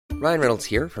Ryan Reynolds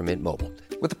here from Mint Mobile.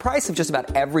 With the price of just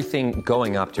about everything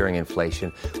going up during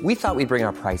inflation, we thought we'd bring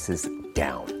our prices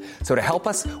down. So to help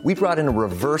us, we brought in a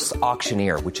reverse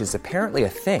auctioneer, which is apparently a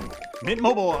thing. Mint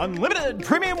Mobile Unlimited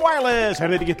Premium Wireless. How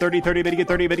to get 30, 30, bit to get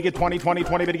 30, bit to get 20, 20,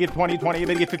 20, bit to get 20, 20,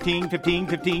 bit to get 15, 15,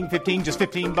 15, 15, just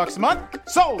 $15 a month?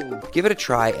 Sold! Give it a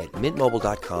try at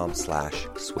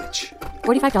mintmobile.com/switch.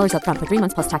 $45 up front for 3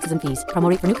 months plus taxes and fees. Promo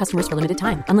rate for new customers for limited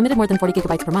time. Unlimited more than 40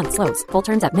 gigabytes per month. Slows full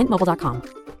terms at mintmobile.com.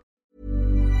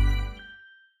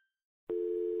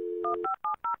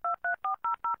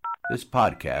 This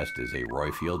podcast is a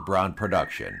Royfield Brown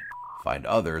production. Find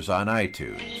others on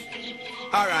iTunes.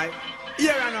 All right.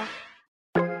 Yeah, I know.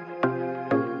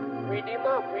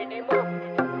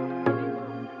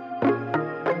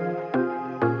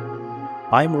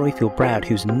 I'm Royfield Brown,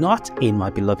 who's not in my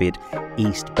beloved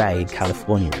East Bay in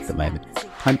California at the moment.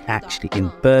 I'm actually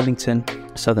in Burlington,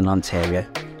 Southern Ontario,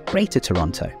 Greater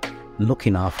Toronto,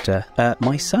 looking after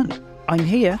my son. I'm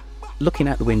here, looking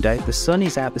out the window. The sun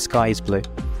is out, the sky is blue.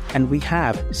 And we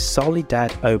have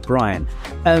Soledad O'Brien,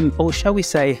 or shall we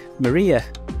say Maria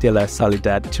de la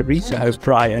Soledad Teresa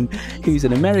O'Brien, who's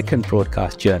an American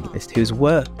broadcast journalist who's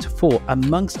worked for,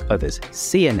 amongst others,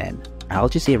 CNN, Al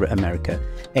Jazeera America,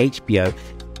 HBO,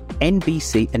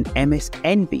 NBC and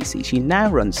MSNBC. She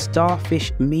now runs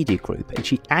Starfish Media Group, and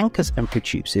she anchors and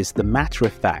produces The Matter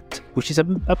of Fact, which is a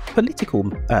political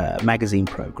magazine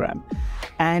program.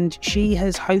 And she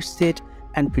has hosted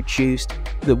and produced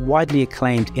the widely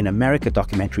acclaimed In America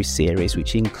documentary series,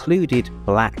 which included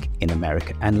Black in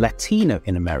America and Latino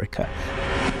in America.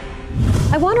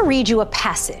 I want to read you a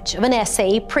passage of an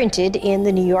essay printed in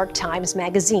the New York Times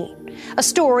Magazine, a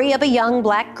story of a young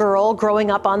black girl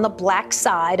growing up on the black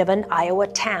side of an Iowa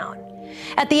town.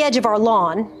 At the edge of our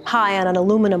lawn, high on an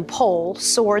aluminum pole,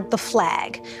 soared the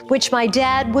flag, which my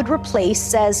dad would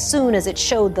replace as soon as it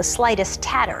showed the slightest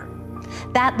tatter.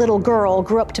 That little girl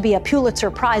grew up to be a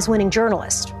Pulitzer Prize-winning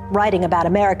journalist, writing about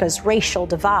America's racial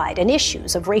divide and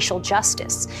issues of racial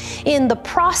justice, in the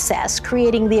process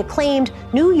creating the acclaimed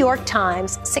New York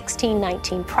Times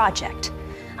 1619 Project.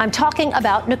 I'm talking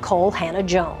about Nicole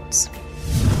Hannah-Jones.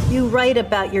 You write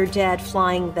about your dad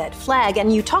flying that flag,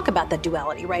 and you talk about the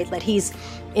duality, right? That he's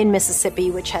in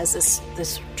Mississippi, which has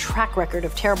this track record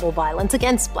of terrible violence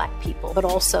against black people, but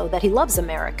also that he loves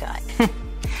America.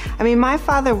 I mean, my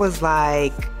father was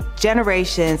like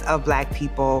generations of black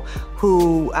people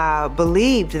who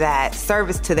believed that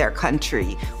service to their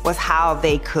country was how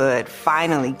they could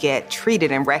finally get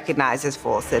treated and recognized as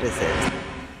full citizens.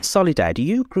 Soledad,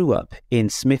 you grew up in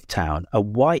Smithtown, a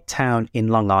white town in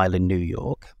Long Island, New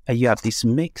York, and you have this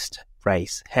mixed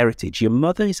race heritage. Your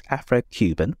mother is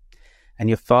Afro-Cuban and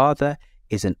your father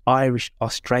is an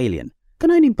Irish-Australian. I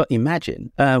can only but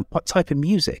imagine what type of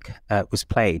music was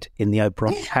played in the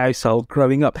O'Brien household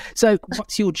growing up. So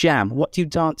what's your jam? What do you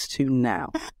dance to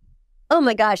now? Oh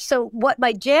my gosh. So what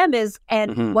my jam is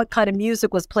and what kind of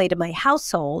music was played in my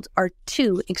household are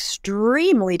two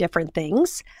extremely different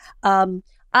things.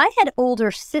 I had older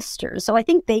sisters, so I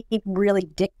think they really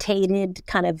dictated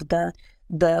kind of the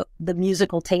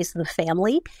musical taste of the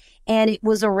family. And it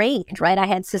was arranged, right? I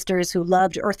had sisters who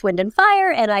loved Earth, Wind, and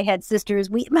Fire, and I had sisters,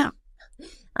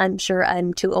 I'm sure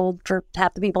I'm too old for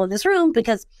half the people in this room,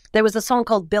 because there was a song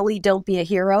called Billy, Don't Be a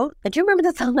Hero. Do you remember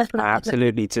that song? I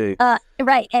absolutely do.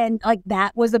 Right. And like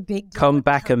that was a big deal. Come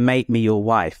back and make me your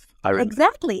wife.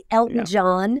 Exactly. Elton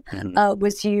John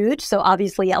was huge. So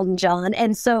obviously Elton John.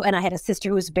 And I had a sister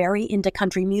who was very into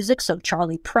country music. So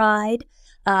Charlie Pride.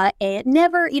 And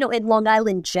never, in Long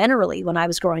Island generally when I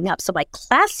was growing up. So my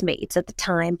classmates at the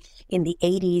time in the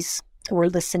 80s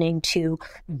were listening to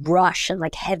Rush and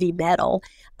like heavy metal,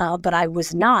 but I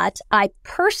was not. I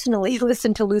personally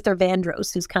listened to Luther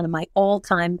Vandross, who's kind of my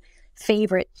all-time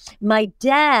favorite. My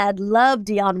dad loved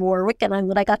Dionne Warwick, and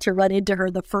when I got to run into her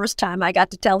the first time, I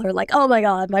got to tell her like, "Oh my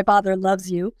God, my father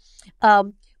loves you."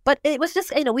 But it was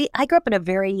just, I grew up in a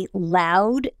very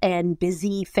loud and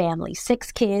busy family,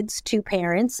 6 kids, 2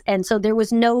 parents, and so there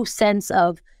was no sense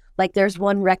of like there's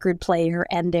one record player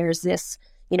and there's this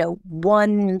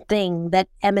one thing that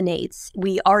emanates.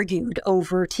 We argued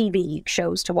over TV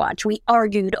shows to watch. We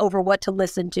argued over what to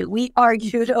listen to. We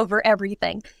argued over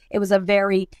everything. It was a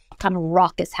very kind of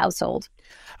raucous household.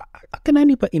 I can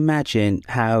only but imagine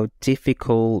how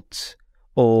difficult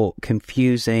or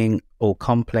confusing or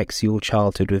complex your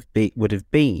childhood would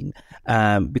have been,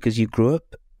 because you grew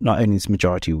up not only in this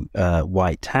majority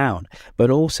white town, but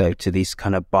also to this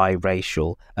kind of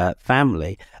biracial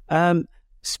family.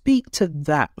 Speak to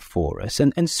that for us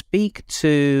and speak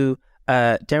to,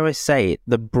 dare I say it,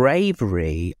 the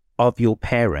bravery of your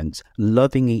parents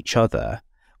loving each other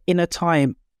in a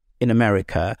time in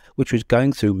America, which was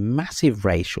going through massive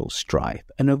racial strife,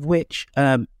 and of which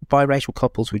biracial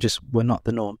couples were not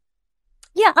the norm.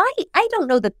 Yeah, I don't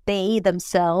know that they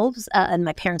themselves, and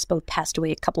my parents both passed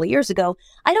away a couple of years ago,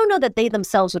 I don't know that they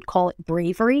themselves would call it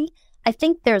bravery. I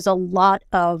think there's a lot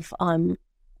of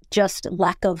just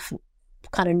lack of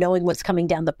kind of knowing what's coming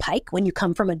down the pike. When you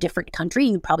come from a different country,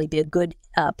 you'd probably be a good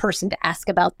person to ask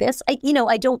about this.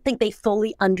 I don't think they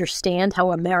fully understand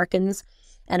how Americans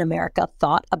and America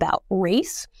thought about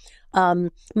race.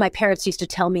 My parents used to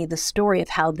tell me the story of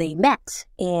how they met,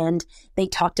 and they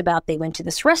talked about they went to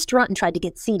this restaurant and tried to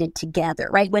get seated together,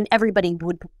 right? When everybody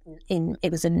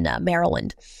it was in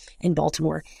Maryland, in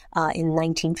Baltimore, in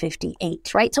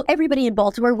 1958, right? So everybody in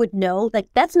Baltimore would know that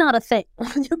that's not a thing.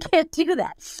 You can't do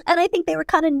that. And I think they were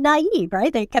kind of naive,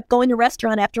 right? They kept going to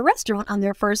restaurant after restaurant on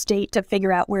their first date to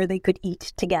figure out where they could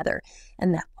eat together.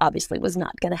 And that obviously was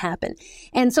not going to happen.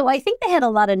 And so I think they had a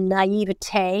lot of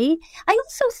naivete. I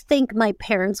also think my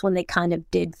parents, when they kind of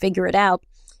did figure it out,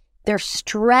 their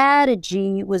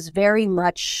strategy was very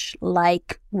much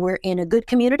like, we're in a good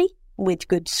community with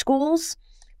good schools,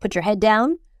 put your head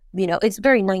down. It's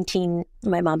very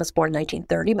my mom was born in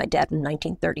 1930, my dad in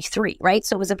 1933, right?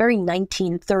 So it was a very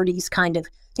 1930s kind of,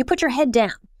 you put your head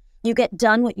down, you get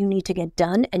done what you need to get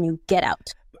done, and you get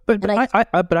out. But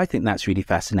I think that's really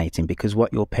fascinating, because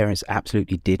what your parents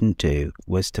absolutely didn't do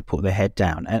was to put their head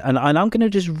down. And I'm going to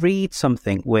just read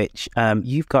something which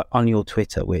you've got on your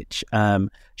Twitter, which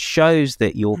shows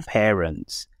that your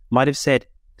parents might have said,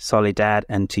 Soledad,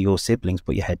 and to your siblings,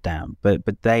 put your head down. But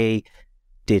they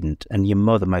didn't, and your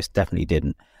mother most definitely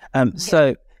didn't.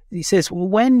 So he says,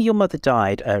 when your mother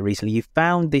died recently, you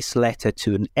found this letter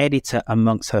to an editor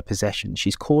amongst her possessions.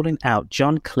 She's calling out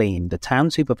John Clean, the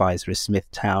town supervisor of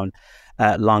Smithtown,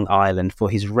 Long Island, for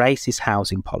his racist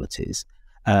housing policies.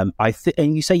 And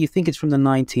you say you think it's from the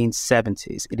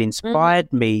 1970s. It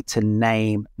inspired me to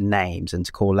name names and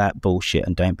to call out bullshit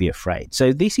and don't be afraid.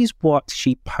 So this is what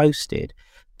she posted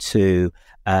to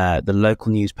the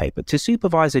local newspaper, to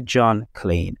Supervisor John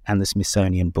Clean and the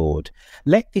Smithsonian Board.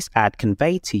 Let this ad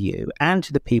convey to you and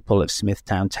to the people of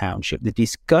Smithtown Township the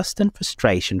disgust and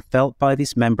frustration felt by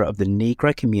this member of the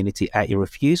Negro community at your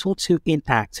refusal to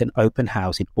enact an open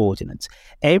housing ordinance.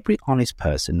 Every honest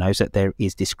person knows that there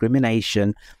is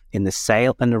discrimination in the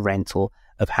sale and the rental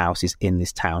of houses in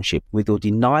this township. With your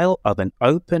denial of an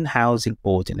open housing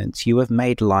ordinance, you have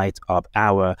made light of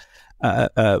our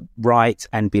right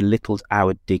and belittled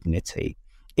our dignity.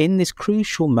 In this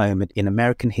crucial moment in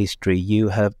American history, you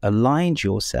have aligned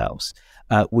yourselves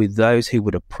with those who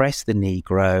would oppress the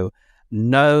Negro.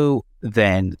 Know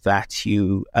then that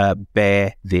you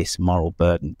bear this moral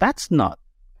burden. That's not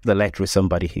the letter of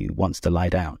somebody who wants to lie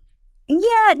down.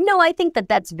 Yeah, no, I think that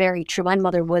that's very true. My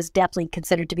mother was definitely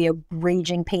considered to be a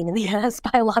raging pain in the ass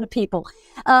by a lot of people.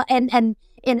 And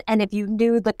if you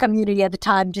knew the community at the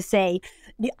time, to say,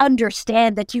 you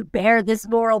understand that you bear this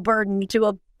moral burden to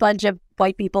a bunch of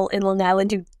white people in Long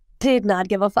Island who did not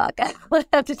give a fuck. I would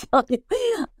have to tell you,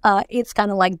 it's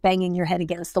kind of like banging your head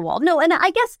against the wall. No, and I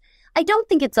guess I don't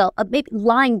think it's maybe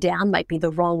lying down might be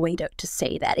the wrong way to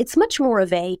say that. It's much more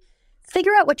of a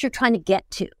figure out what you're trying to get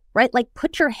to, right? Like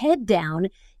put your head down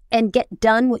and get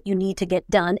done what you need to get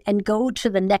done and go to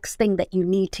the next thing that you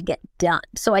need to get done.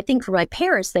 So I think for my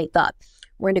parents, they thought,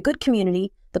 we're in a good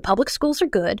community, the public schools are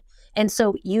good, and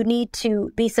so you need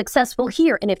to be successful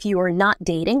here. And if you are not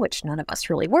dating, which none of us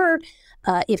really were,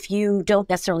 if you don't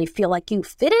necessarily feel like you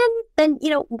fit in, then,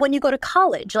 when you go to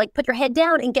college, like put your head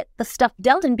down and get the stuff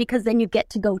done, because then you get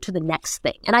to go to the next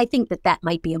thing. And I think that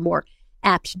might be a more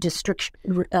apt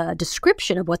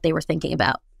description of what they were thinking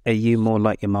about. Are you more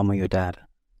like your mom or your dad?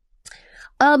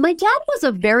 My dad was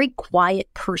a very quiet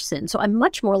person, so I'm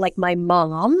much more like my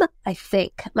mom, I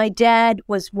think. My dad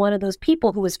was one of those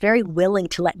people who was very willing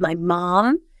to let my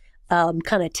mom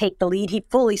kind of take the lead. He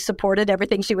fully supported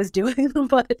everything she was doing,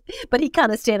 but he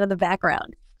kind of stayed in the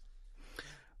background.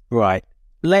 Right.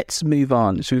 Let's move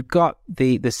on. So we've got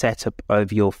the setup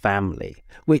of your family,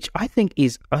 which I think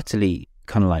is utterly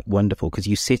kind of like wonderful, because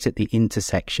you sit at the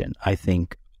intersection, I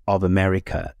think, of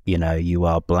America. You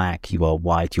are Black, you are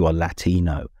white, you are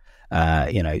Latino,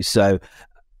 so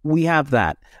we have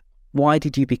that. Why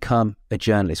did you become a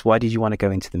journalist? Why did you want to go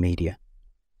into the media?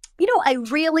 I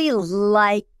really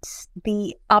liked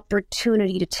the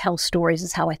opportunity to tell stories,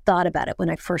 is how I thought about it when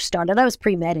I first started. I was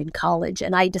pre-med in college,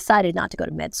 and I decided not to go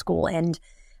to med school, and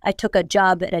I took a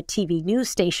job at a TV news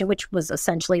station, which was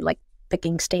essentially like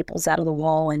picking staples out of the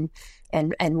wall and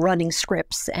running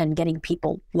scripts and getting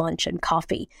people lunch and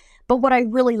coffee. But what I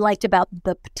really liked about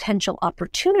the potential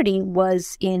opportunity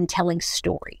was in telling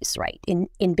stories, right?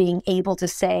 In being able to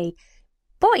say,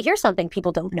 boy, here's something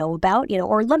people don't know about,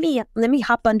 or let me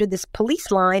hop under this police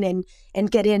line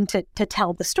and get in to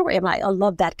tell the story. And I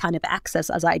love that kind of access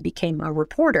as I became a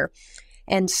reporter.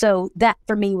 And so that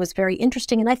for me was very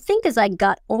interesting. And I think as I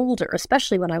got older,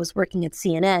 especially when I was working at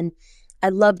CNN, I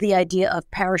loved the idea of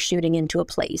parachuting into a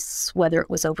place, whether it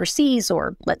was overseas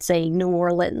or, let's say, New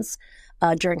Orleans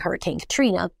during Hurricane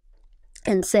Katrina,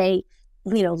 and say,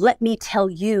 let me tell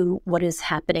you what is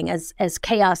happening as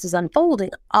chaos is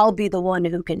unfolding. I'll be the one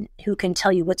who can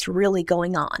tell you what's really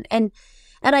going on. And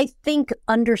I think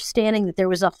understanding that there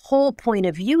was a whole point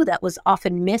of view that was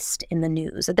often missed in the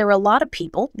news, that there were a lot of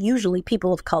people, usually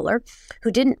people of color,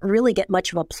 who didn't really get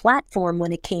much of a platform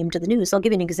when it came to the news. I'll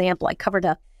give you an example. I covered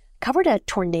a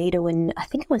tornado in, I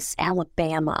think it was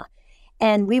Alabama,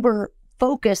 and we were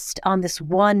focused on this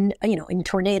one, in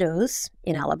tornadoes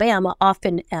in Alabama,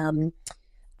 often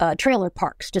trailer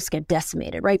parks just get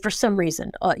decimated, right? For some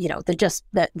reason,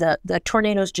 the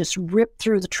tornadoes just rip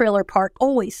through the trailer park,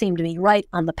 always seem to be right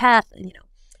on the path,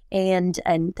 and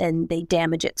they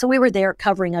damage it. So we were there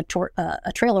covering a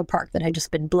trailer park that had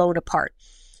just been blown apart.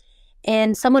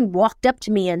 And someone walked up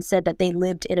to me and said that they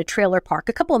lived in a trailer park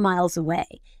a couple of miles away,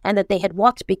 and that they had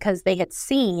walked because they had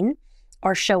seen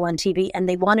our show on TV, and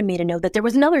they wanted me to know that there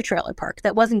was another trailer park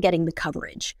that wasn't getting the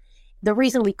coverage. The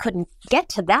reason we couldn't get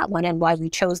to that one and why we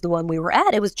chose the one we were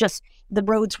at, it was just the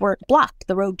roads weren't blocked.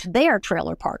 The road to their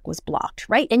trailer park was blocked,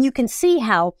 right? And you can see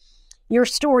how your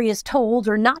story is told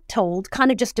or not told,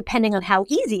 kind of just depending on how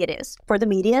easy it is for the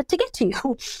media to get to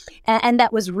you. And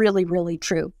that was really, really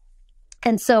true.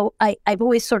 And so I've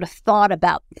always sort of thought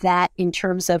about that in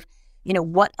terms of,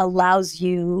 what allows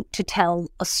you to tell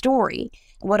a story,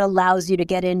 what allows you to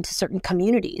get into certain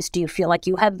communities. Do you feel like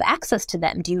you have access to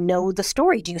them? Do you know the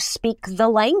story? Do you speak the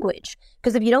language?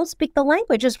 Because if you don't speak the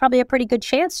language, there's probably a pretty good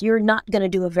chance you're not going to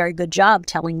do a very good job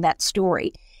telling that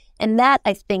story. And that,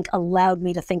 I think, allowed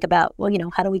me to think about,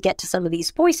 how do we get to some of these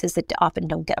voices that often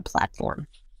don't get a platform?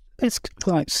 Let's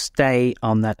stay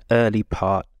on that early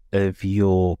part of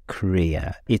your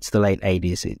career. It's the late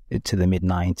 80s to the mid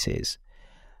 90s.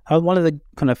 One of the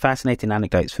kind of fascinating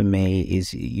anecdotes for me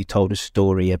is you told a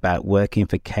story about working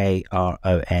for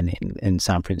KRON in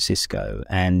San Francisco,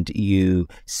 and you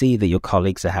see that your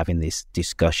colleagues are having this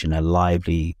discussion, a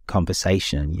lively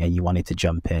conversation, and you wanted to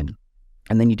jump in.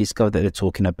 And then you discover that they're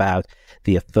talking about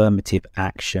the affirmative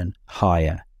action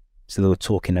hire. So they were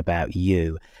talking about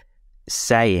you,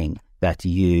 saying that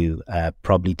you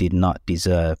probably did not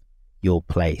deserve your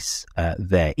place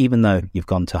there, even though you've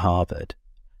gone to Harvard.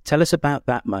 Tell us about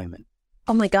that moment.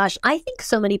 Oh my gosh, I think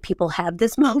so many people have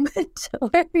this moment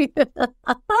where,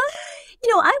 I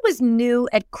was new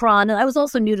at Cron, and I was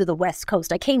also new to the West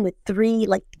Coast. I came with 3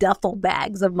 duffel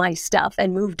bags of my stuff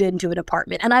and moved into an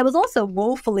apartment. And I was also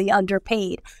woefully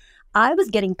underpaid. I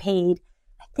was getting paid,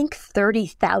 I think,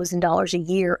 $30,000 a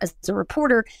year as a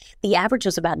reporter. The average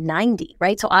was about 90,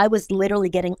 right? So I was literally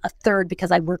getting a third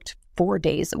because I worked 4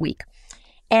 days a week.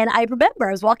 And I remember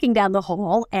I was walking down the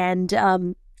hall, and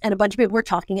a bunch of people were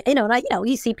talking, and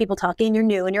you see people talking, and you're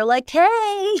new, and you're like,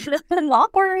 hey, I'm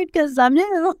awkward because I'm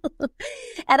new.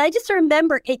 And I just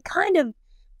remember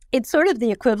it's sort of the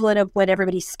equivalent of when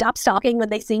everybody stops talking when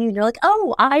they see you, and you're like,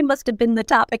 oh, I must have been the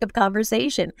topic of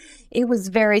conversation. It was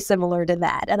very similar to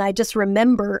that. And I just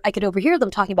remember I could overhear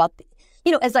them talking about,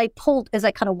 as I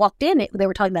kind of walked in, they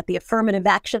were talking about the affirmative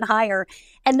action hire.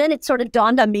 And then it sort of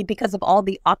dawned on me because of all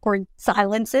the awkward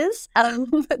silences. It's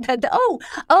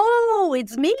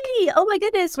me. Oh my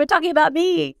goodness, we're talking about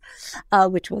me,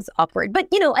 which was awkward. But,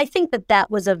 I think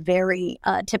that was a very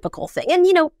typical thing. And,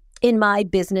 in my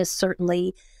business,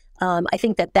 certainly, I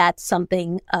think that's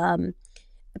something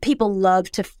people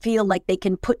love to feel like they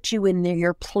can put you in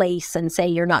your place and say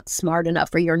you're not smart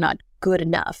enough or you're not good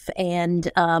enough.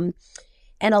 And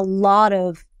a lot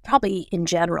of, probably in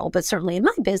general, but certainly in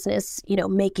my business,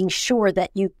 making sure that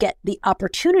you get the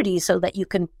opportunity so that you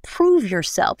can prove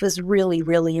yourself is really,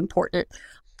 really important.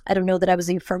 I don't know that I was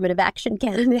the affirmative action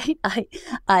candidate.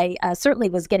 I certainly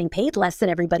was getting paid less than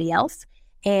everybody else.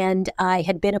 And I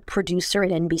had been a producer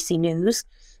at NBC News.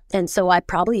 And so I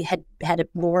probably had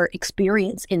more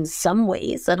experience in some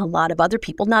ways than a lot of other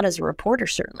people, not as a reporter,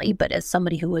 certainly, but as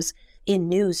somebody who was in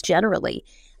news generally.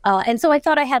 And so I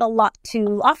thought I had a lot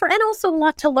to offer and also a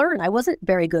lot to learn. I wasn't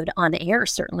very good on air,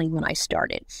 certainly, when I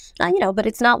started, but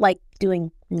it's not like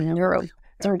doing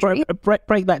neurosurgery.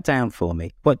 Break that down for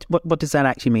me. What does that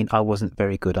actually mean? I wasn't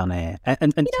very good on air.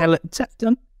 And tell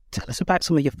us about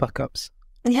some of your fuck-ups.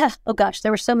 Yeah. Oh, gosh,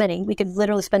 there were so many. We could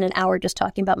literally spend an hour just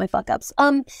talking about my fuck-ups.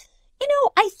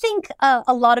 I think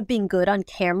a lot of being good on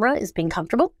camera is being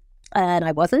comfortable. And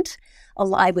I wasn't.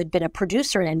 I would been a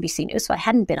producer in NBC News, so I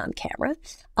hadn't been on camera.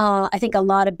 I think a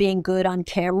lot of being good on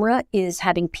camera is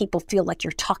having people feel like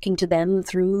you're talking to them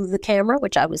through the camera,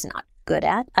 which I was not good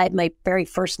at. I had my very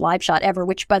first live shot ever,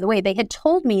 which, by the way, they had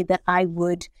told me that I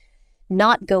would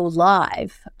not go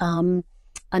live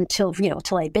until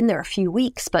I'd been there a few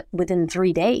weeks. But within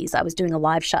 3 days, I was doing a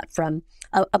live shot from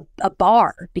a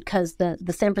bar because the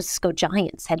San Francisco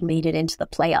Giants had made it into the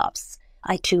playoffs.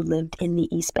 I, too, lived in the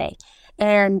East Bay.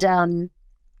 And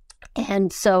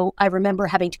so I remember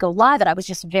having to go live, and I was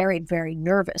just very, very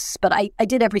nervous. But I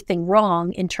did everything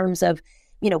wrong in terms of,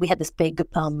 we had this big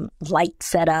light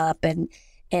set up, and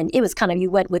it was kind of, you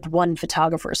went with one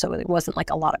photographer, so it wasn't like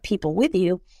a lot of people with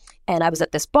you. And I was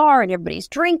at this bar, and everybody's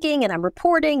drinking, and I'm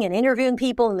reporting and interviewing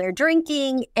people, and they're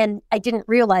drinking. And I didn't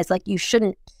realize, like, you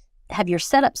shouldn't have your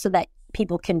setup so that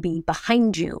people can be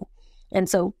behind you. And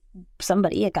so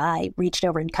a guy reached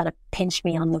over and kind of pinched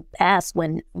me on the ass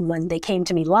when they came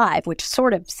to me live, which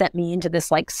sort of sent me into this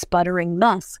like sputtering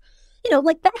mess,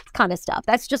 like that kind of stuff.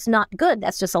 That's just not good.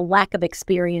 That's just a lack of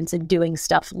experience in doing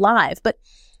stuff live. But,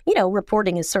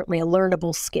 reporting is certainly a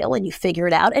learnable skill, and you figure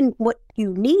it out. And what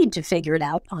you need to figure it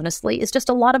out, honestly, is just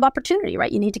a lot of opportunity,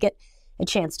 right? You need to get a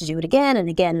chance to do it again and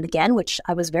again and again, which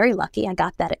I was very lucky. I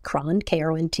got that at KRON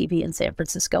TV in San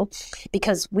Francisco,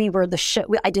 because we were the show.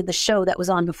 I did the show that was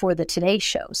on before the Today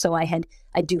Show. So I'd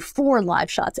do 4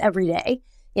 live shots every day,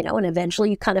 and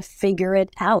eventually you kind of figure it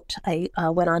out. I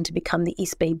went on to become the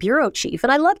East Bay bureau chief,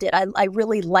 and I loved it. I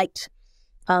really liked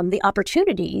the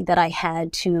opportunity that I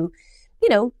had to,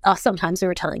 sometimes we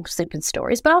were telling stupid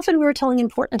stories, but often we were telling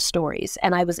important stories.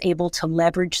 And I was able to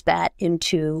leverage that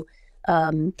into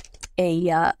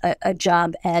a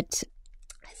job at,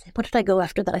 what did I go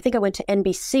after that? I think I went to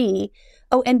NBC.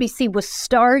 Oh, NBC was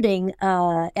starting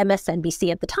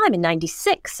MSNBC at the time in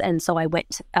 96. And so I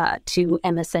went to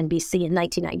MSNBC in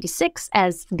 1996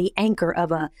 as the anchor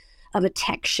of a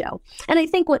tech show. And I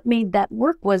think what made that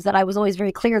work was that I was always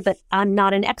very clear that I'm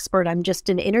not an expert. I'm just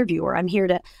an interviewer. I'm here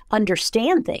to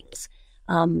understand things.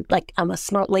 Like I'm a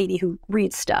smart lady who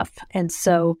reads stuff. And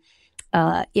so,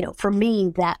 for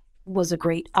me, that was a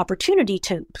great opportunity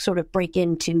to sort of break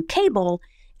into cable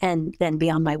and then be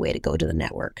on my way to go to the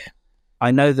network. I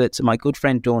know that my good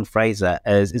friend Dawn Fraser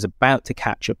is about to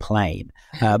catch a plane.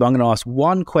 But I'm going to ask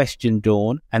one question,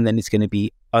 Dawn, and then it's going to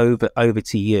be over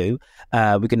to you.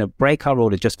 We're going to break our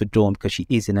order just for Dawn because she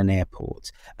is in an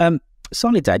airport.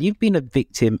 Soledad, you've been a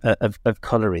victim of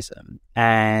colorism,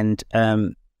 and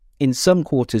in some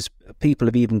quarters, people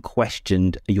have even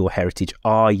questioned your heritage.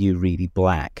 Are you really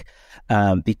black?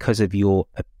 Because of your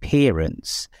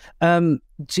appearance.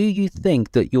 Do you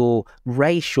think that your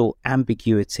racial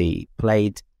ambiguity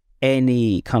played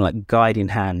any kind of like guiding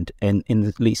hand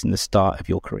at least in the start of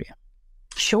your career?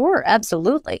 Sure,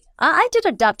 absolutely. I did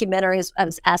a documentary. I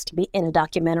was asked to be in a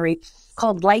documentary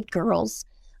called Light Girls,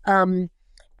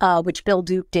 which Bill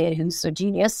Duke did, who's a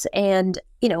genius. And,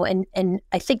 and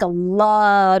I think a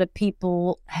lot of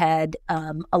people had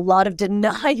a lot of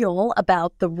denial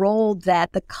about the role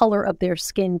that the color of their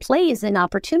skin plays in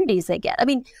opportunities they get. I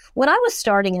mean, when I was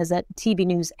starting as a TV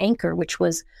news anchor, which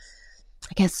was,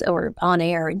 I guess, or on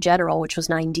air in general, which was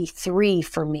 93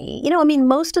 for me.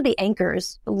 Most of the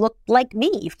anchors looked like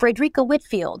me, Frederica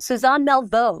Whitfield, Suzanne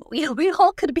Malveaux. We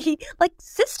all could be like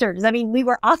sisters. We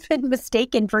were often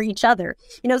mistaken for each other.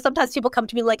 Sometimes people come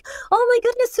to me like, oh my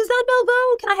goodness, Suzanne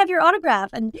Malveaux, can I have your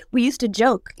autograph? And we used to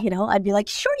joke, I'd be like,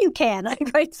 sure you can.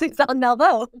 I'd write Suzanne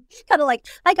Malveaux. Kind of like,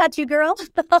 I got you, girl.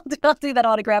 I'll do that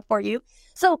autograph for you.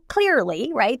 So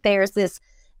clearly, right, there's this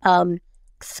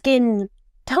skin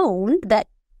tone that,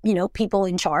 people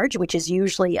in charge, which is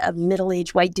usually a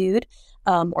middle-aged white dude,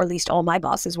 or at least all my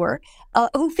bosses were,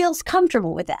 who feels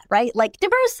comfortable with that, right? Like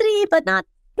diversity, but not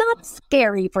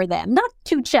scary for them, not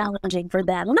too challenging for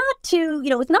them, not too,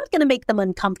 it's not going to make them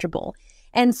uncomfortable.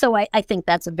 And so I think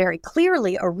that's very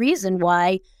clearly a reason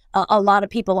why a lot of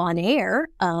people on air,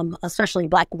 especially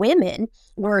Black women,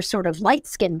 were sort of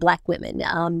light-skinned Black women.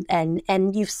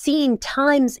 And you've seen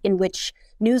times in which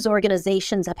news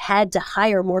organizations have had to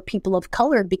hire more people of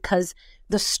color because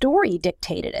the story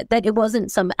dictated it, that it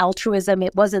wasn't some altruism.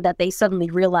 It wasn't that they suddenly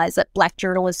realized that Black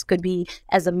journalists could be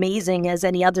as amazing as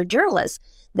any other journalist,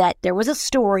 that there was a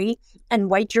story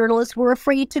and white journalists were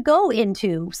afraid to go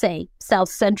into, say, South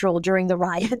Central during the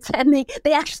riots, and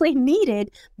they actually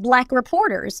needed Black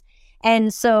reporters.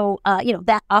 And so,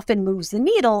 that often moves the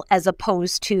needle as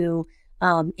opposed to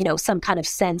some kind of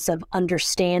sense of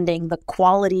understanding the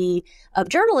quality of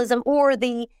journalism or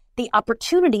the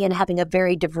opportunity in having a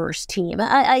very diverse team.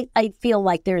 I feel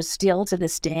like there's still to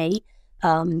this day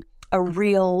a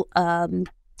real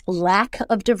lack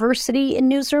of diversity in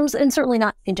newsrooms, and certainly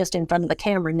not just in front of the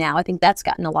camera now. I think that's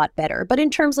gotten a lot better. But in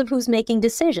terms of who's making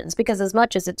decisions, because as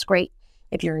much as it's great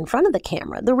if you're in front of the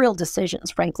camera, the real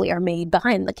decisions, frankly, are made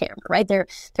behind the camera, right? They're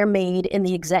made in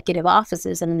the executive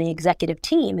offices and in the executive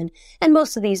team. And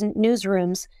most of these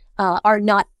newsrooms are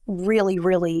not really,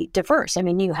 really diverse. I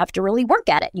mean, you have to really work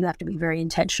at it. You have to be very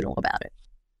intentional about it.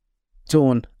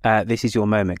 Dawn, this is your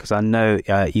moment, because I know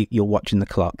you're watching the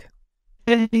clock.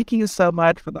 Thank you so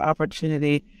much for the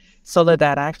opportunity.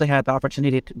 Soledad, I actually had the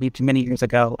opportunity to meet you many years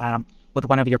ago with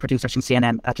one of your producers from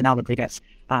CNN, Janelle Rodriguez.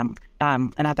 And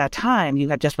at that time, you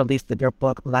had just released your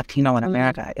book, Latino in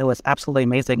America. It was absolutely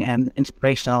amazing and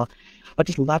inspirational. I'd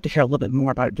just love to hear a little bit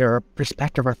more about your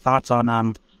perspective or thoughts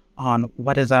on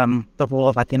what is the role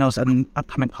of Latinos in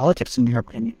upcoming politics, in your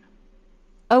opinion.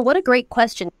 Oh, what a great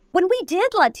question. When we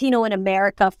did Latino in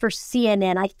America for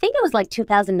CNN, I think it was like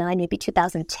 2009, maybe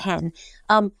 2010.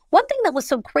 One thing that was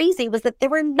so crazy was that there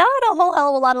were not a whole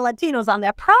hell of a lot of Latinos on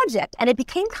that project. And it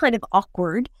became kind of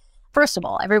awkward. First of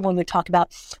all, everyone would talk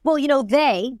about, well,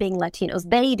 they, being Latinos,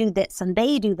 they do this and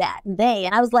they do that and they.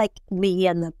 And I was like, me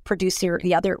and the producer,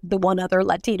 the one other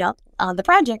Latina on the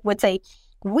project would say,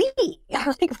 we.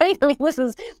 Like, right? I mean, this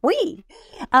is we.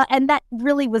 And that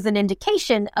really was an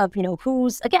indication of,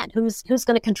 who's going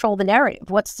to control the narrative?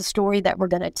 What's the story that we're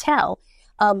going to tell?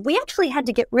 We actually had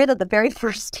to get rid of the very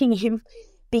first team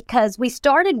because we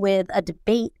started with a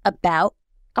debate about,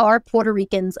 are Puerto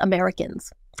Ricans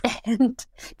Americans? And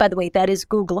by the way, that is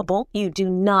Googleable. You do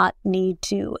not need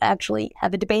to actually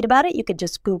have a debate about it. You could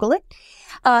just Google it.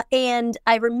 And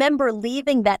I remember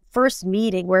leaving that first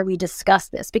meeting where we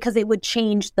discussed this because it would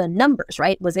change the numbers,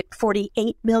 right? Was it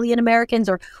 48 million Americans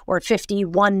or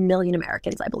 51 million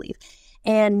Americans, I believe.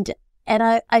 And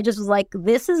I just was like,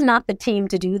 this is not the team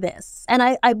to do this. And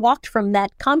I walked from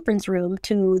that conference room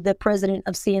to the president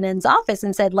of CNN's office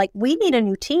and said, we need a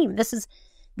new team. This is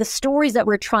the stories that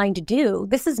we're trying to do.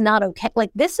 This is not okay.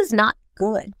 This is not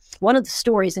good. One of the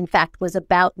stories, in fact, was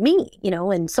about me,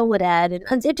 and Soledad,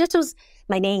 and it just was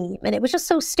my name. And it was just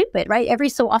so stupid, right? Every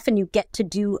so often you get to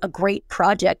do a great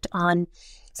project on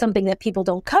something that people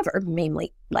don't cover,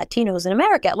 namely Latinos in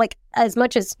America. As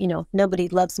much as, nobody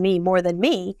loves me more than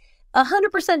me,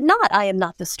 100% not. I am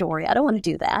not the story. I don't want to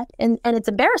do that. And it's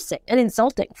embarrassing and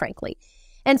insulting, frankly.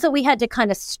 And so we had to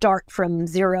kind of start from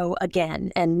zero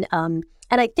again. And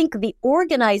I think the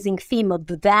organizing theme of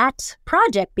that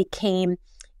project became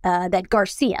that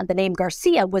Garcia, the name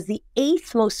Garcia, was the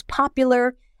 8th most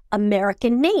popular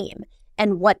American name.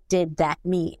 And what did that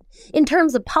mean? In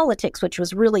terms of politics, which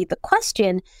was really the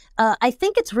question, I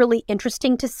think it's really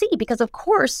interesting to see because, of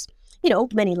course,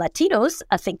 many Latinos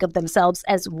think of themselves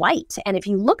as white. And if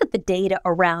you look at the data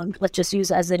around, let's just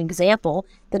use as an example,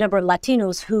 the number of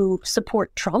Latinos who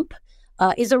support Trump,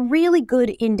 is a really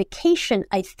good indication,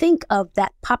 I think, of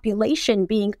that population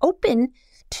being open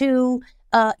to,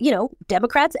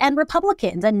 Democrats and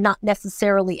Republicans, and not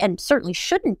necessarily, and certainly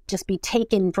shouldn't just be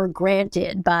taken for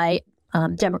granted by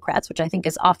Democrats, which I think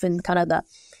is often kind of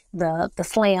the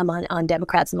slam on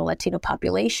Democrats and the Latino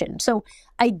population. So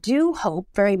I do hope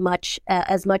very much,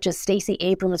 as Stacey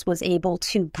Abrams was able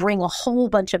to bring a whole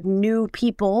bunch of new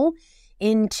people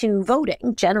into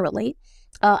voting generally,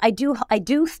 I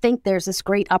do think there's this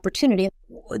great opportunity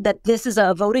that this is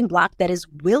a voting bloc that is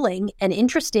willing and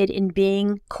interested in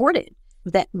being courted,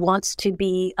 that wants to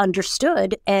be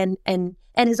understood and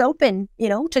is open,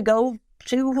 to go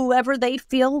to whoever they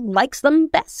feel likes them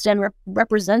best and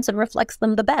represents and reflects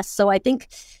them the best. So I think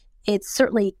it's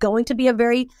certainly going to be a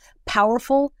very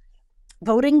powerful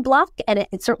voting bloc, and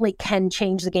it certainly can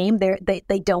change the game.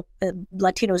 They don't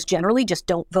Latinos generally just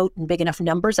don't vote in big enough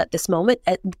numbers at this moment.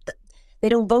 They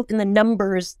don't vote in the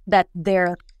numbers that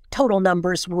their total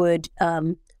numbers would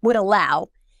allow,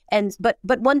 but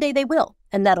one day they will,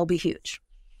 and that'll be huge.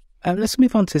 Let's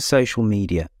move on to social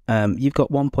media. You've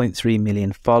got 1.3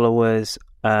 million followers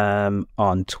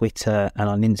on Twitter, and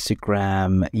on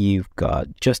Instagram you've got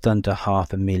just under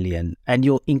 500,000, and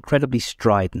you're incredibly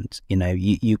strident.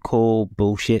 You call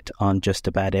bullshit on just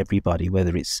about everybody,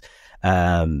 whether it's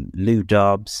Lou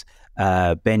Dobbs,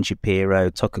 Ben Shapiro,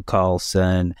 Tucker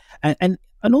Carlson,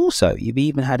 and also you've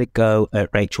even had a go at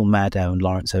Rachel Maddow and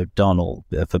Lawrence O'Donnell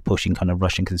for pushing kind of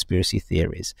Russian conspiracy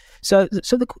theories. So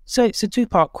it's a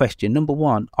two-part question. Number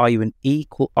one, are you an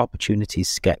equal opportunity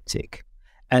skeptic?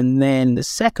 And then the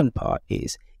second part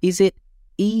is it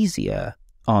easier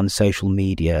on social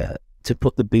media to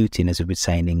put the boot in, as we would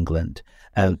say in England,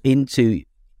 into,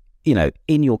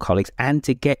 in your colleagues and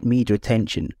to get media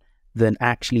attention than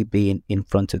actually being in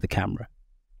front of the camera?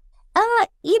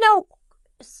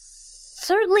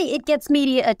 Certainly it gets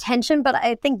media attention, but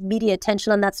I think media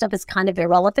attention on that stuff is kind of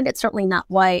irrelevant. It's certainly not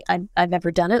why I've ever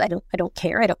done it. I don't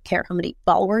care. I don't care how many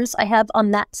followers I have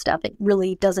on that stuff. It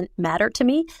really doesn't matter to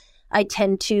me. I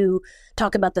tend to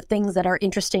talk about the things that are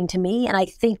interesting to me. And I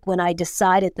think when I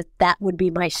decided that that would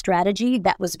be my strategy,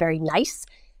 that was very nice,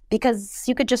 because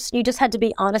you just had to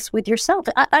be honest with yourself.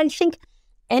 I think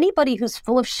anybody who's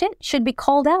full of shit should be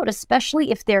called out, especially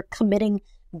if they're committing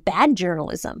bad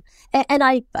journalism. And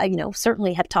I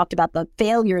certainly have talked about the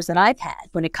failures that I've had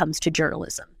when it comes to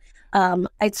journalism.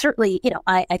 I certainly,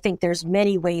 I think there's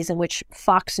many ways in which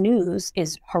Fox News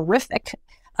is horrific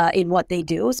in what they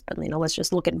do. But, let's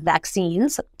just look at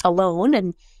vaccines alone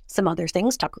and some other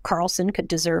things. Tucker Carlson could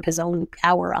deserve his own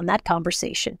hour on that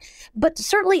conversation. But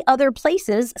certainly other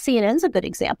places, CNN's a good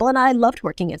example, and I loved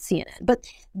working at CNN, but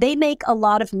they make a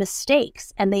lot of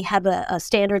mistakes, and they have a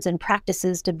standards and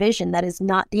practices division that is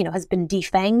not, has been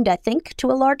defanged, I think, to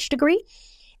a large degree.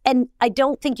 And I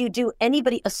don't think you do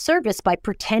anybody a service by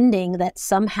pretending that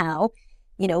somehow,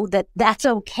 that's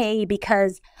okay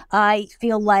because I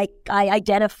feel like I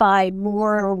identify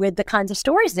more with the kinds of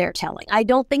stories they're telling. I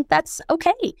don't think that's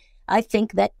okay. I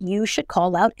think that you should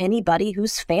call out anybody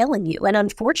who's failing you. And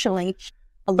unfortunately,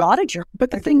 a lot of journalists.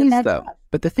 But the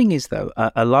thing is, though,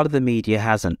 a lot of the media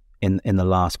hasn't in the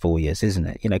last 4 years, isn't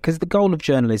it? Because the goal of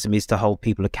journalism is to hold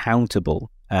people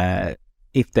accountable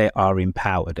if they are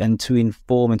empowered, and to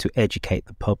inform and to educate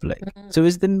the public. Mm-hmm. So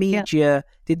did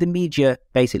the media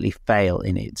basically fail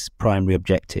in its primary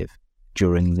objective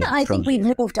during the I think we've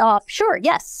moved off. Sure,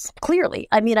 yes, clearly.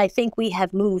 I mean, I think we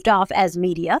have moved off as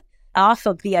media, off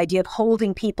of the idea of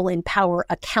holding people in power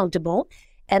accountable.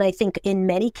 And I think in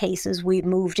many cases, we've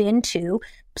moved into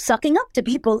sucking up to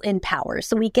people in power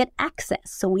so we get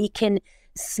access, so we can,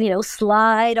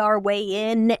 slide our way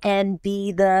in and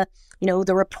be the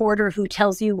reporter who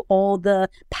tells you all the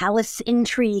palace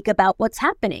intrigue about what's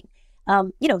happening.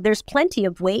 There's plenty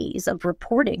of ways of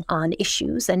reporting on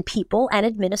issues and people and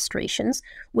administrations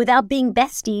without being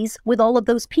besties with all of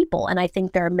those people. And I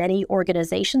think there are many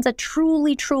organizations that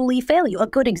truly, truly fail you. A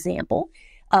good example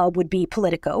would be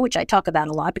Politico, which I talk about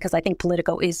a lot because I think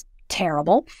Politico is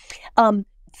terrible,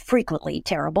 frequently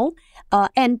terrible.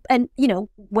 And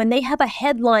when they have a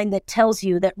headline that tells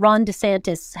you that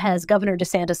Governor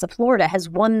DeSantis of Florida has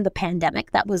won the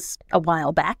pandemic, that was a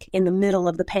while back in the middle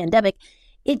of the pandemic.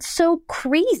 It's so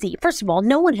crazy. First of all,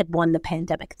 no one had won the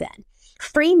pandemic then.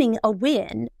 Framing a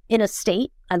win in a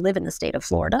state, I live in the state of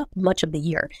Florida much of the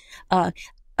year,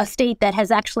 a state that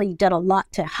has actually done a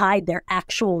lot to hide their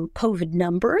actual COVID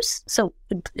numbers. So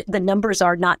the numbers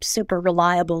are not super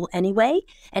reliable anyway.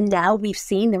 And now we've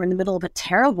seen they're in the middle of a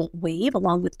terrible wave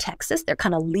along with Texas. They're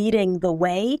kind of leading the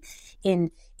way in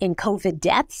COVID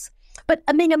deaths. But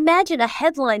I mean, imagine a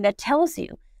headline that tells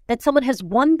you that someone has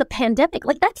won the pandemic.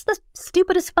 Like, that's the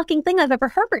stupidest fucking thing I've ever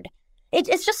heard.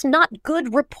 It's just not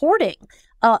good reporting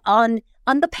on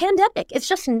the pandemic. It's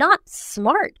just not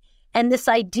smart. And this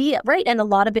idea, right? And a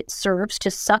lot of it serves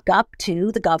to suck up to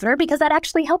the governor because that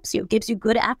actually helps you, gives you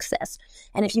good access.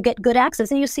 And if you get good access,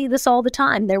 and you see this all the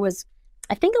time,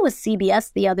 I think it was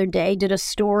CBS the other day did a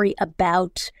story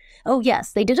about,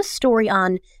 they did a story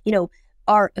on,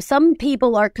 some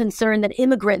people are concerned that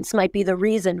immigrants might be the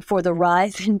reason for the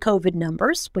rise in COVID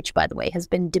numbers, which, by the way, has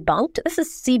been debunked. This is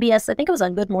CBS. I think it was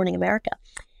on Good Morning America.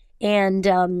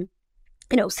 And,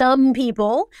 some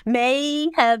people may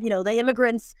have,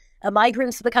 the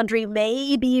migrants to the country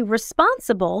may be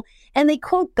responsible. And they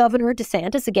quote Governor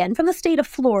DeSantis, again, from the state of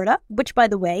Florida, which, by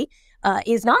the way,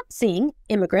 is not seeing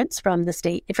immigrants from the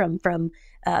state, from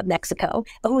Mexico,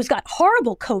 who's got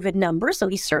horrible COVID numbers. So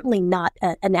he's certainly not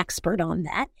an expert on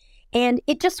that. And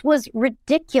it just was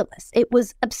ridiculous. It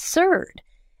was absurd.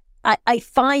 I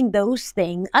find those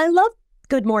things, I love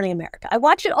Good Morning America. I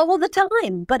watch it all the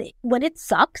time. But when it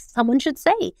sucks, someone should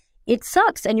say, it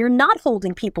sucks, and you're not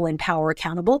holding people in power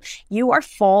accountable. You are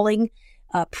falling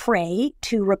prey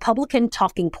to Republican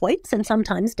talking points and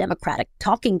sometimes Democratic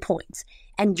talking points.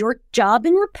 And your job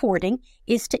in reporting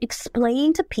is to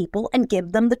explain to people and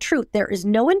give them the truth. There is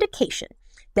no indication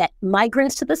that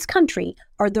migrants to this country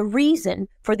are the reason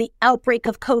for the outbreak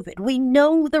of COVID. We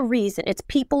know the reason. It's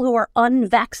people who are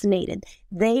unvaccinated.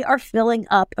 They are filling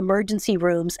up emergency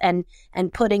rooms and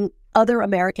putting other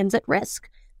Americans at risk.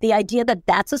 The idea that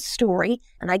that's a story,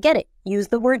 and I get it, use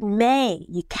the word may,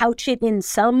 you couch it in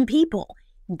some people.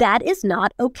 That is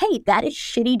not okay. That is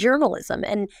shitty journalism.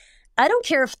 And I don't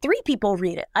care if 3 people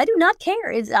read it. I do not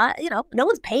care. No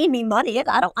one's paying me money.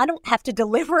 I don't have to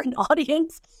deliver an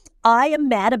audience. I am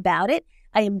mad about it.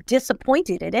 I am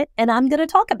disappointed in it, and I'm going to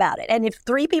talk about it. And if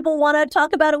 3 people want to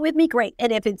talk about it with me, great.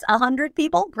 And if it's 100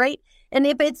 people, great. And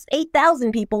if it's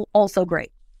 8,000 people, also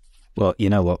great. Well, you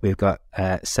know what? We've got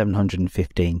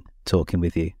 715 talking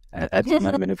with you at the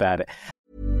moment about it.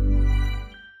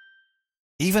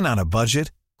 Even on a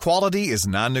budget, quality is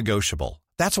non-negotiable.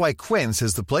 That's why Quince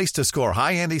is the place to score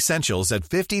high-end essentials at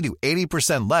 50 to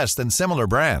 80% less than similar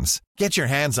brands. Get your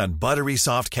hands on buttery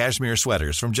soft cashmere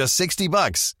sweaters from just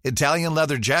 $60, Italian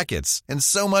leather jackets, and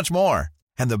so much more.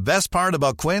 And the best part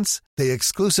about Quince, they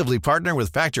exclusively partner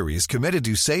with factories committed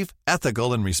to safe,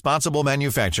 ethical, and responsible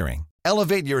manufacturing.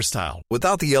 Elevate your style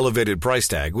without the elevated price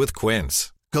tag with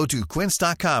Quince. Go to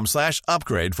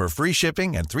quince.com/upgrade for free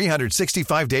shipping and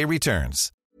 365-day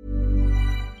returns.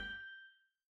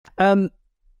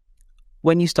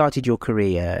 When you started your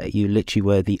career, you literally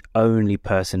were the only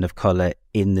person of color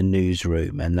in the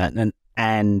newsroom,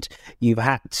 and you've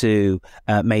had to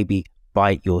maybe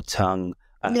bite your tongue.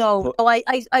 No,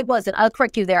 I wasn't. I'll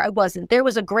correct you there. I wasn't. There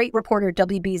was a great reporter at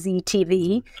WBZ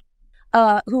TV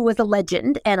who was a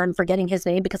legend, and I'm forgetting his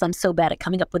name because I'm so bad at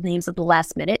coming up with names at the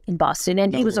last minute in Boston.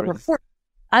 And he was a reporter.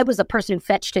 I was a person who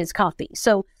fetched his coffee.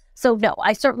 So no,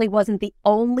 I certainly wasn't the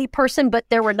only person, but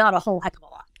there were not a whole heck of a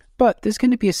lot. But there's going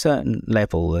to be a certain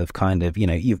level of kind of,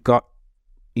 you've got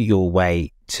your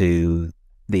way to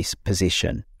this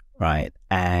position, right?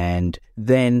 And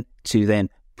then to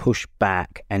push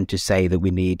back and to say that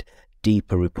we need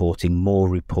deeper reporting, more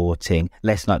reporting.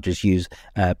 Let's not just use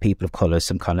people of color as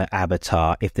some kind of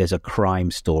avatar. If there's a crime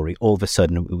story, all of a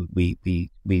sudden we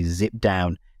zip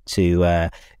down to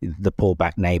the poor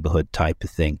back neighborhood type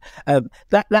of thing.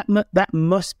 That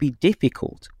must be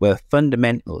difficult, where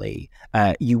fundamentally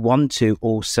you want to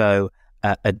also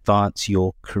advance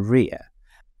your career.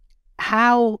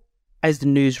 How has the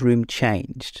newsroom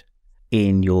changed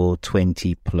in your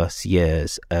 20 plus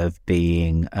years of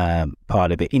being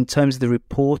part of it, in terms of the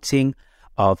reporting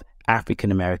of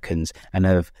African Americans and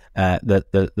of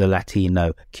the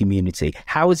Latino community?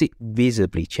 How has it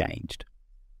visibly changed?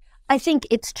 I think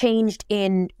it's changed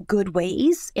in good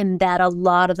ways, in that a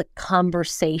lot of the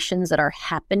conversations that are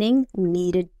happening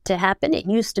needed to happen. It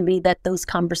used to be that those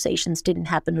conversations didn't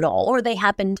happen at all, or they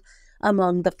happened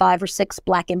among the 5 or 6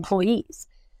 Black employees.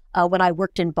 When I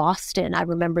worked in Boston, I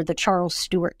remember the Charles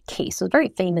Stewart case. It was a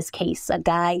very famous case. A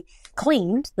guy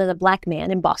claimed that a Black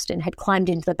man in Boston had climbed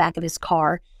into the back of his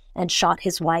car and shot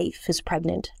his wife, who's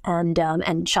pregnant,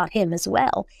 and shot him as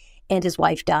well. And his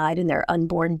wife died, and their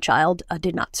unborn child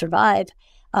did not survive.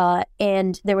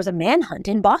 And there was a manhunt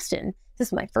in Boston. This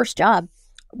is my first job,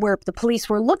 where the police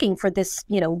were looking for this,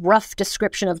 rough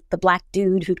description of the Black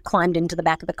dude who'd climbed into the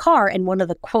back of the car. And one of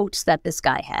the quotes that this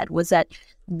guy had was that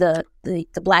the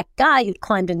Black guy who'd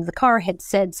climbed into the car had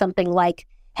said something like,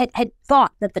 had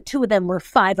thought that the 2 of them were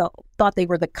 5-0, thought they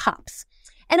were the cops.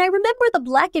 And I remember the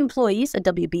Black employees at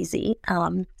WBZ,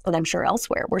 and I'm sure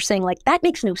elsewhere, were saying, like, that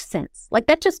makes no sense. Like,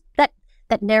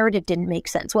 that narrative didn't make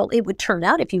sense. Well, it would turn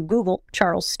out, if you Google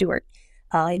Charles Stewart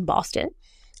in Boston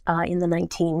in the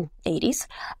 1980s,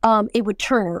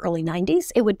 or early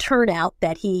 90s, it would turn out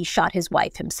that he shot his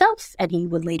wife himself, and he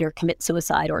would later commit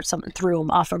suicide, or someone threw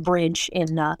him off a bridge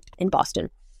in Boston.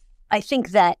 I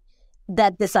think that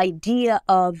this idea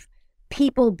of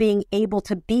people being able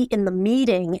to be in the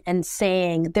meeting and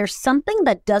saying, there's something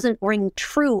that doesn't ring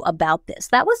true about this.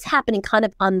 That was happening kind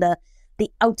of on the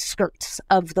outskirts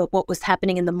of what was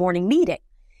happening in the morning meeting.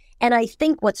 And I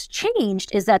think what's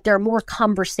changed is that there are more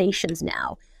conversations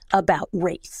now about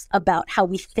race, about how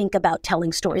we think about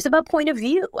telling stories, about point of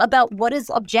view, about what is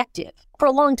objective. For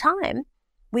a long time,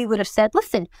 we would have said,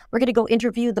 listen, we're going to go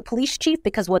interview the police chief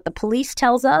because what the police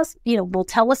tells us, will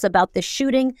tell us about this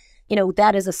shooting.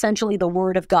 That is essentially the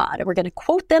word of God. And we're going to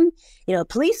quote them.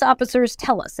 Police officers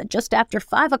tell us that just after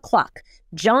 5 o'clock,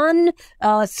 John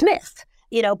Smith,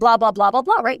 blah, blah, blah, blah,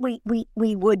 blah, right? We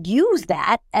would use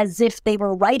that as if they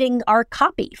were writing our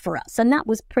copy for us. And that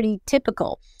was pretty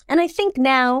typical. And I think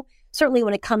now, certainly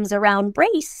when it comes around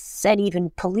race and even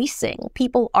policing,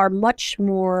 people are much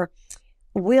more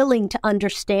willing to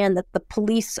understand that the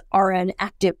police are an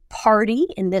active party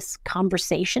in this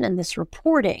conversation and this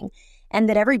reporting, and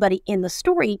that everybody in the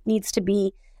story needs to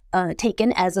be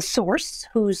taken as a source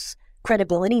whose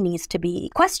credibility needs to be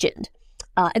questioned.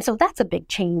 And so that's a big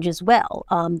change as well.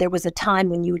 There was a time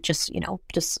when you would just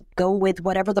go with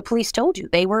whatever the police told you.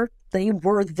 They were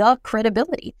the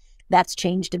credibility. That's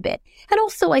changed a bit. And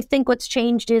also, I think what's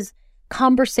changed is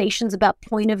conversations about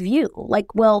point of view.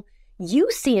 Like, well,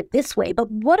 you see it this way, but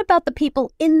what about the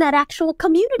people in that actual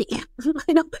community?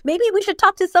 Maybe we should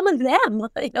talk to some of them.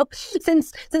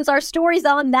 Since our story's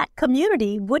on that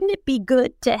community, wouldn't it be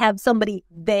good to have somebody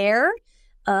there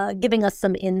giving us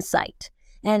some insight.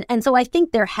 And so I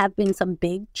think there have been some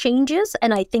big changes,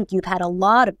 and I think you've had a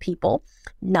lot of people,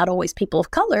 not always people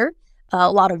of color,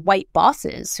 a lot of white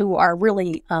bosses who are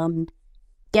really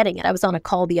getting it. I was on a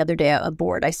call the other day, a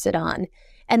board I sit on,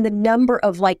 and the number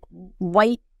of like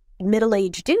white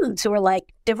middle-aged dudes who are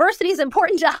like, diversity is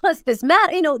important to us, this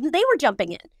matter, they were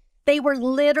jumping in. They were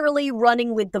literally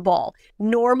running with the ball.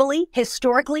 Normally,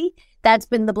 historically, that's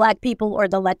been the Black people or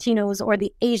the Latinos or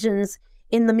the Asians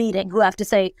in the meeting who have to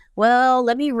say, well,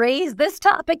 let me raise this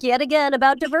topic yet again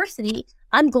about diversity.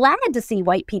 I'm glad to see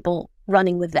white people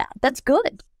running with that. That's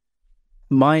good.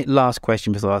 My last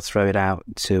question before I throw it out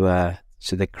to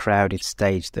the crowded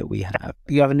stage that we have.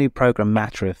 You have a new program,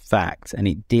 Matter of Fact, and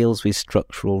it deals with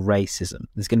structural racism.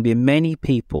 There's going to be many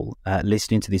people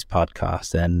listening to this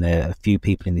podcast and a few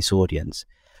people in this audience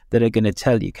that are going to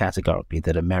tell you categorically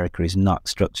that America is not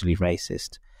structurally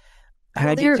racist.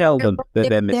 How do you tell them that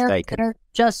they're mistaken? They're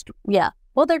just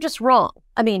wrong.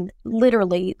 I mean,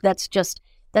 literally, that's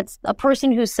a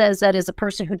person who says that is a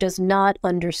person who does not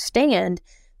understand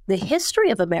the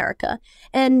history of America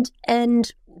and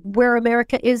where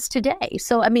America is today.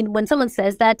 So, I mean, when someone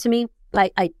says that to me,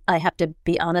 I have to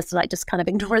be honest, and I just kind of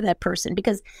ignore that person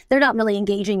because they're not really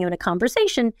engaging in a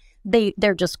conversation.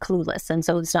 They're just clueless, and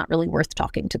so it's not really worth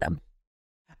talking to them.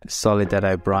 Soledad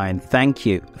O'Brien, thank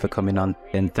you for coming on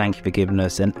and thank you for giving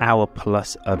us an hour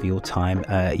plus of your time.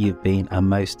 You've been a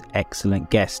most excellent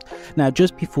guest. Now,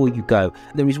 just before you go,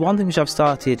 there is one thing which I've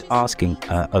started asking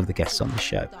of the guests on the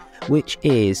show, which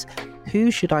is,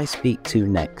 who should I speak to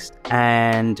next?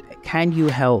 And can you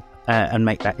help and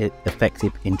make that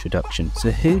effective introduction?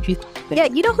 So who do you think? Yeah,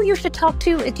 you know who you should talk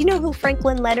to? Do you know who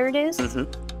Franklin Leonard is?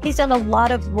 Mm-hmm. He's done a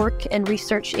lot of work and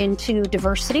research into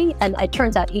diversity, and it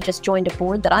turns out he just joined a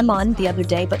board that I'm on the other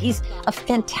day, but he's a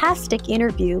fantastic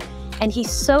interview, and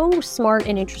he's so smart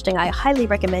and interesting. I highly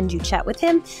recommend you chat with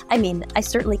him. I mean, I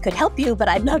certainly could help you, but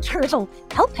I'm not sure it'll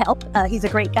help. He's a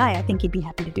great guy. I think he'd be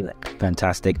happy to do it.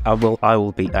 Fantastic. I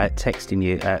will be texting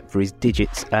you for his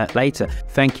digits later.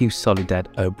 Thank you, Soledad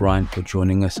O'Brien, for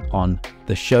joining us on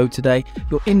the show today.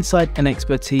 Your insight and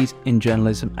expertise in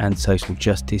journalism and social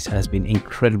justice has been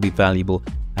incredibly valuable,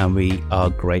 and we are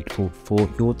grateful for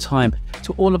your time.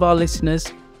 To all of our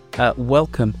listeners,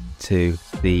 welcome to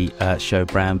the show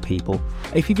Brown People.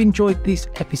 If you've enjoyed this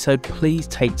episode, please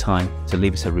take time to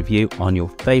leave us a review on your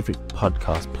favourite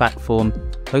podcast platform.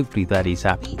 Hopefully that is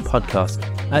Apple Podcasts.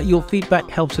 Your feedback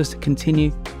helps us to continue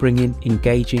bringing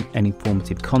engaging and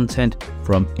informative content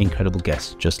from incredible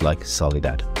guests just like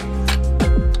Soledad.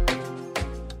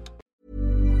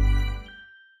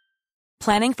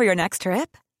 Planning for your next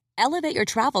trip? Elevate your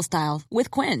travel style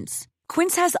with Quince.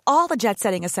 Quince has all the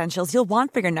jet-setting essentials you'll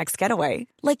want for your next getaway,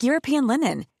 like European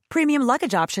linen, premium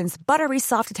luggage options, buttery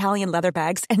soft Italian leather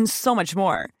bags, and so much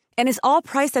more. And is all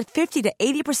priced at 50 to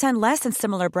 80% less than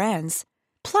similar brands.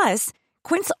 Plus,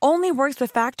 Quince only works with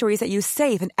factories that use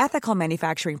safe and ethical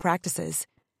manufacturing practices.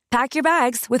 Pack your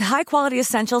bags with high-quality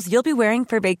essentials you'll be wearing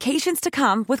for vacations to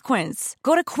come with Quince.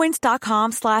 Go to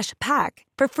quince.com/pack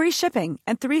for free shipping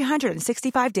and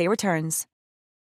 365-day returns.